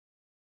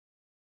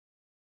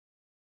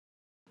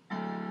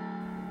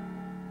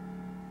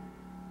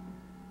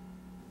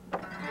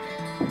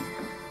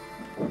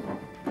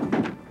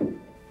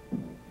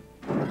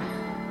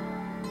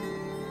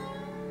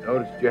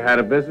you had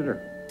a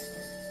visitor.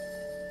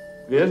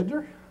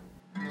 Visitor?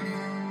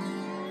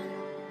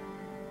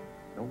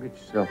 Don't get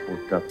yourself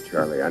worked up,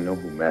 Charlie. I know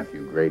who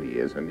Matthew Grady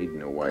is. I need to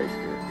know why he's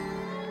here.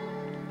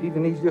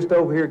 Ethan, he's just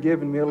over here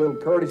giving me a little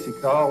courtesy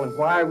call, and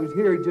while I was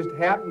here, he just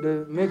happened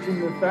to mention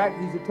the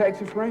fact he's a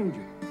Texas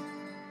Ranger.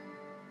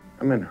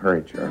 I'm in a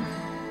hurry, Charlie.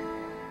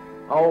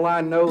 All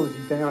I know is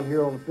he's down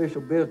here on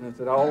official business.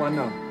 That's all I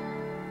know.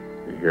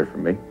 You hear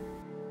from me?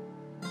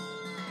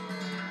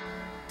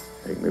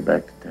 Take me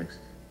back to Texas.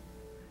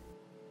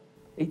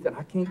 Ethan,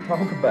 I can't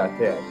talk about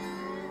that.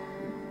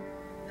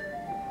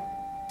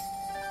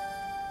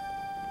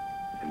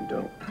 And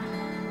don't.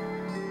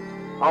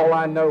 All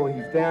I know is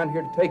he's down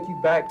here to take you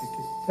back to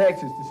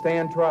Texas to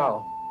stand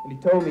trial. And he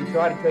told me he'd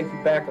try to take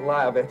you back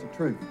alive. That's the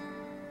truth.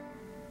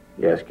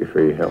 He asked you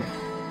for your help.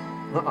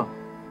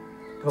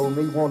 Told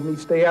me he wanted me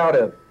to stay out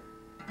of it.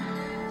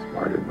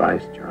 Smart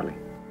advice, Charlie.